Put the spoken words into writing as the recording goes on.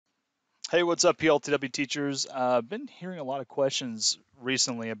Hey, what's up, PLTW teachers? I've been hearing a lot of questions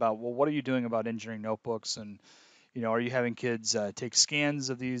recently about, well, what are you doing about engineering notebooks? And, are you having kids take scans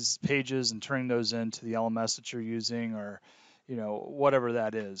of these pages and turning those into the LMS that you're using or, whatever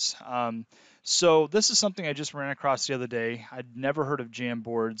that is. So this is something I just ran across the other day. I'd never heard of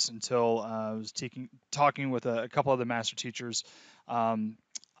Jamboards until I was talking with a couple other master teachers. I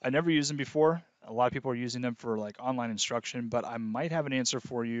never used them before. A lot of people are using them for like online instruction, but I might have an answer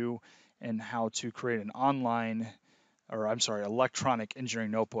for you and how to create an electronic engineering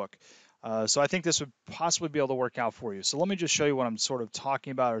notebook. So I think this would possibly be able to work out for you. So let me just show you what I'm sort of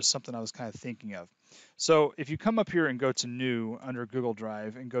talking about or something I was kind of thinking of. So if you come up here and go to New under Google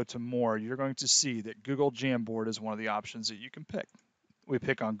Drive and go to More, you're going to see that Google Jamboard is one of the options that you can pick. We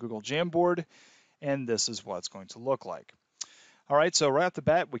pick on Google Jamboard, and this is what it's going to look like. All right, so right off the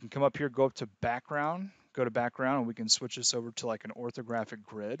bat, we can come up here, go up to Background, and we can switch this over to like an orthographic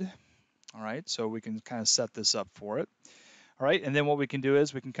grid. All right, so we can kind of set this up for it. All right, and then what we can do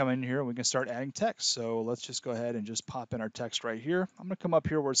is we can come in here and we can start adding text. So let's just go ahead and just pop in our text right here. I'm going to come up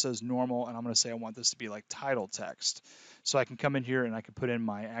here where it says normal, and I'm going to say I want this to be like title text. So I can come in here and I can put in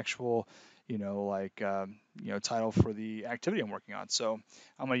my actual, title for the activity I'm working on. So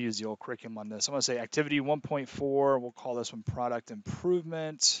I'm going to use the old curriculum on this. I'm going to say activity 1.4. We'll call this one product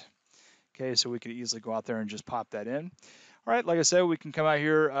improvement. Okay, so we could easily go out there and just pop that in. All right, like I said, we can come out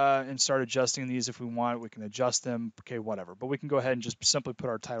here and start adjusting these if we want. We can adjust them, okay, whatever. But we can go ahead and just simply put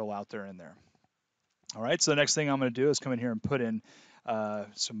our title out there in there. All right, so the next thing I'm going to do is come in here and put in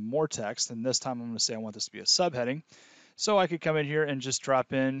some more text. And this time I'm going to say I want this to be a subheading. So I could come in here and just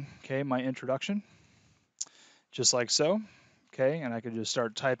drop in, okay, my introduction, just like so. Okay, and I could just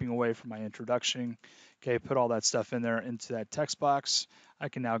start typing away from my introduction. Okay, put all that stuff in there into that text box. I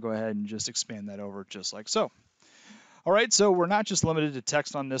can now go ahead and just expand that over just like so. All right, so we're not just limited to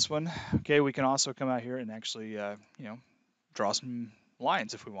text on this one. Okay, we can also come out here and actually, draw some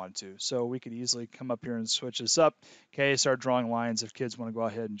lines if we wanted to. So we could easily come up here and switch this up. Okay, start drawing lines if kids want to go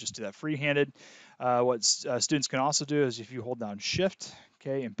ahead and just do that free-handed. What students can also do is if you hold down Shift,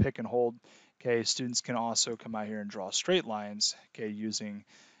 okay, and pick and hold, okay, students can also come out here and draw straight lines, okay, using,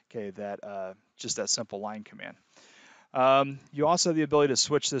 okay, that just that simple line command. You also have the ability to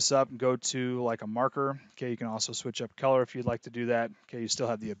switch this up and go to like a marker. Okay, you can also switch up color if you'd like to do that. Okay, you still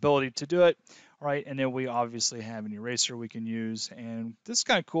have the ability to do it. All right, and then we obviously have an eraser we can use. And this is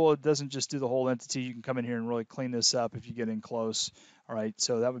kind of cool. It doesn't just do the whole entity. You can come in here and really clean this up if you get in close. All right,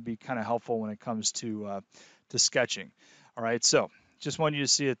 so that would be kind of helpful when it comes to sketching. All right, so just wanted you to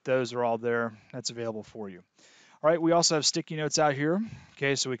see that those are all there. That's available for you. All right, we also have sticky notes out here.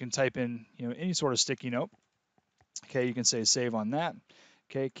 Okay, so we can type in any sort of sticky note. Okay, you can say save on that.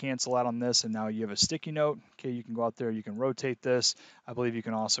 Okay, cancel out on this, and now you have a sticky note. Okay, you can go out there, you can rotate this. I believe you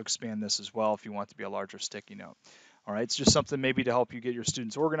can also expand this as well if you want it to be a larger sticky note. All right, it's just something maybe to help you get your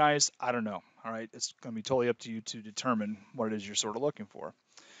students organized. I don't know. All right, it's going to be totally up to you to determine what it is you're sort of looking for.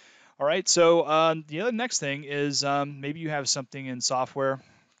 All right, so the other next thing is maybe you have something in software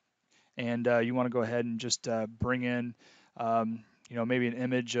and you want to go ahead and just bring in maybe an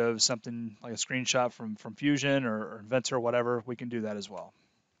image of something like a screenshot from Fusion or Inventor or whatever, we can do that as well.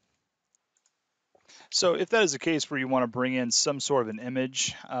 So if that is the case where you want to bring in some sort of an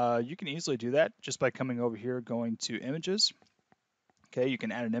image, you can easily do that just by coming over here, going to Images. Okay, you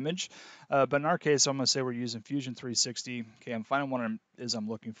can add an image, but in our case, I'm going to say we're using Fusion 360. Okay, I'm finding what I'm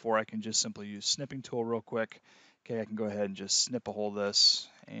looking for. I can just simply use snipping tool real quick. Okay, I can go ahead and just snip a hold of this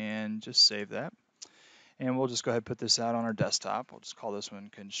and just save that. And we'll just go ahead and put this out on our desktop. We'll just call this one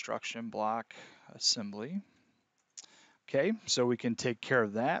Construction Block Assembly. Okay, so we can take care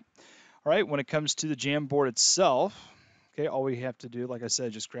of that. All right, when it comes to the Jamboard itself, okay, all we have to do, like I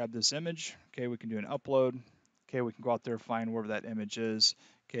said, just grab this image. Okay, we can do an upload. Okay, we can go out there, find wherever that image is.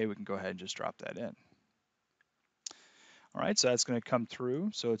 Okay, we can go ahead and just drop that in. All right, so that's going to come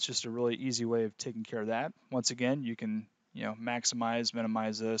through. So it's just a really easy way of taking care of that. Once again, you can maximize,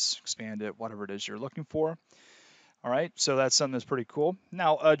 minimize this, expand it, whatever it is you're looking for. All right, so that's something that's pretty cool.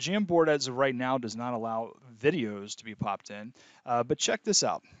 Now, Jamboard as of right now does not allow videos to be popped in, but check this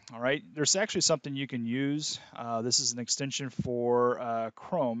out. All right, there's actually something you can use. This is an extension for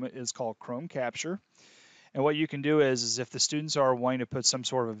Chrome. It's called Chrome Capture. And what you can do is if the students are wanting to put some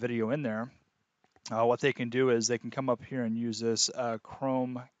sort of a video in there, what they can do is they can come up here and use this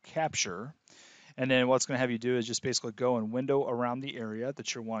Chrome Capture. And then what's going to have you do is just basically go and window around the area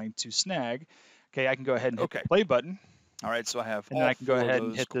that you're wanting to snag. Okay, I can go ahead and hit the play button. All right, so I have and then I can go ahead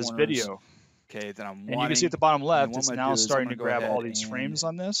and hit this video. Okay, that I'm wanting. And you can see at the bottom left, it's now starting to grab all these frames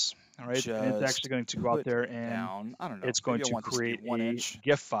on this. All right, and it's actually going to go out there and it's going to create a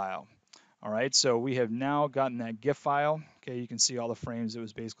GIF file. All right, so we have now gotten that GIF file. Okay, you can see all the frames it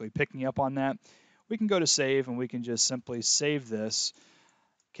was basically picking up on that. We can go to save and we can just simply save this,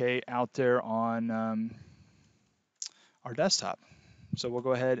 okay, out there on our desktop. So we'll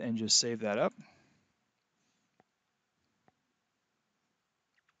go ahead and just save that up.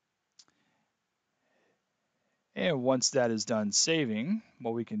 And once that is done saving,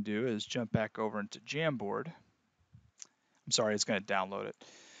 what we can do is jump back over into Jamboard. I'm sorry, it's going to download it.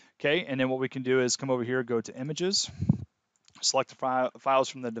 Okay, and then what we can do is come over here, go to Images, select the files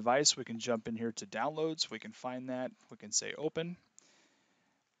from the device. We can jump in here to Downloads. We can find that. We can say Open.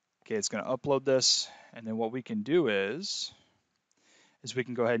 Okay, it's going to upload this. And then what we can do is we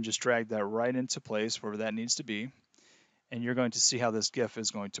can go ahead and just drag that right into place wherever that needs to be. And you're going to see how this GIF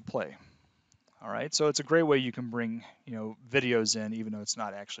is going to play. All right, so it's a great way you can bring, videos in, even though it's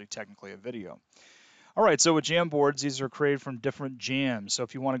not actually technically a video. All right, so with Jamboards, these are created from different jams. So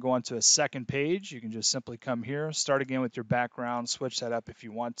if you want to go onto a second page, you can just simply come here, start again with your background, switch that up if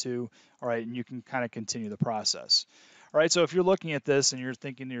you want to. All right, and you can kind of continue the process. All right, so if you're looking at this and you're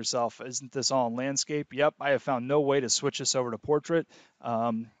thinking to yourself, isn't this all in landscape? Yep, I have found no way to switch this over to portrait,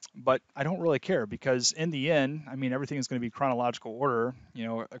 but I don't really care because in the end, I mean, everything is going to be chronological order,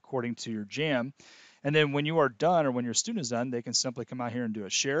 according to your jam. And then when you are done or when your student is done, they can simply come out here and do a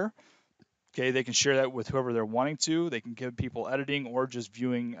share. Okay, they can share that with whoever they're wanting to. They can give people editing or just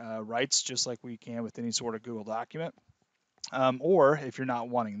viewing rights, just like we can with any sort of Google document. Or if you're not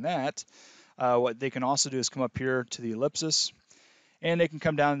wanting that, what they can also do is come up here to the ellipsis, and they can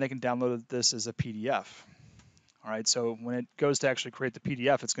come down and they can download this as a PDF. All right, so when it goes to actually create the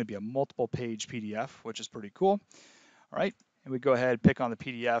PDF, it's going to be a multiple page PDF, which is pretty cool. All right, and we go ahead and pick on the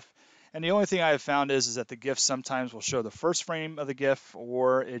PDF. And the only thing I have found is that the GIF sometimes will show the first frame of the GIF,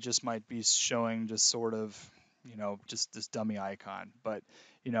 or it just might be showing just sort of, just this dummy icon. But,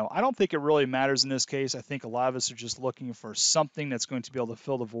 I don't think it really matters in this case. I think a lot of us are just looking for something that's going to be able to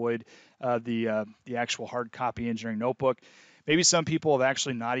fill the void of the actual hard copy engineering notebook. Maybe some people have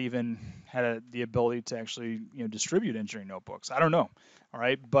actually not even had the ability to actually, distribute engineering notebooks. I don't know. All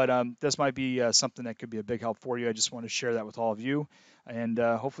right, but this might be something that could be a big help for you. I just want to share that with all of you, and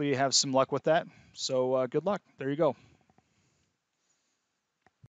hopefully you have some luck with that. So good luck. There you go.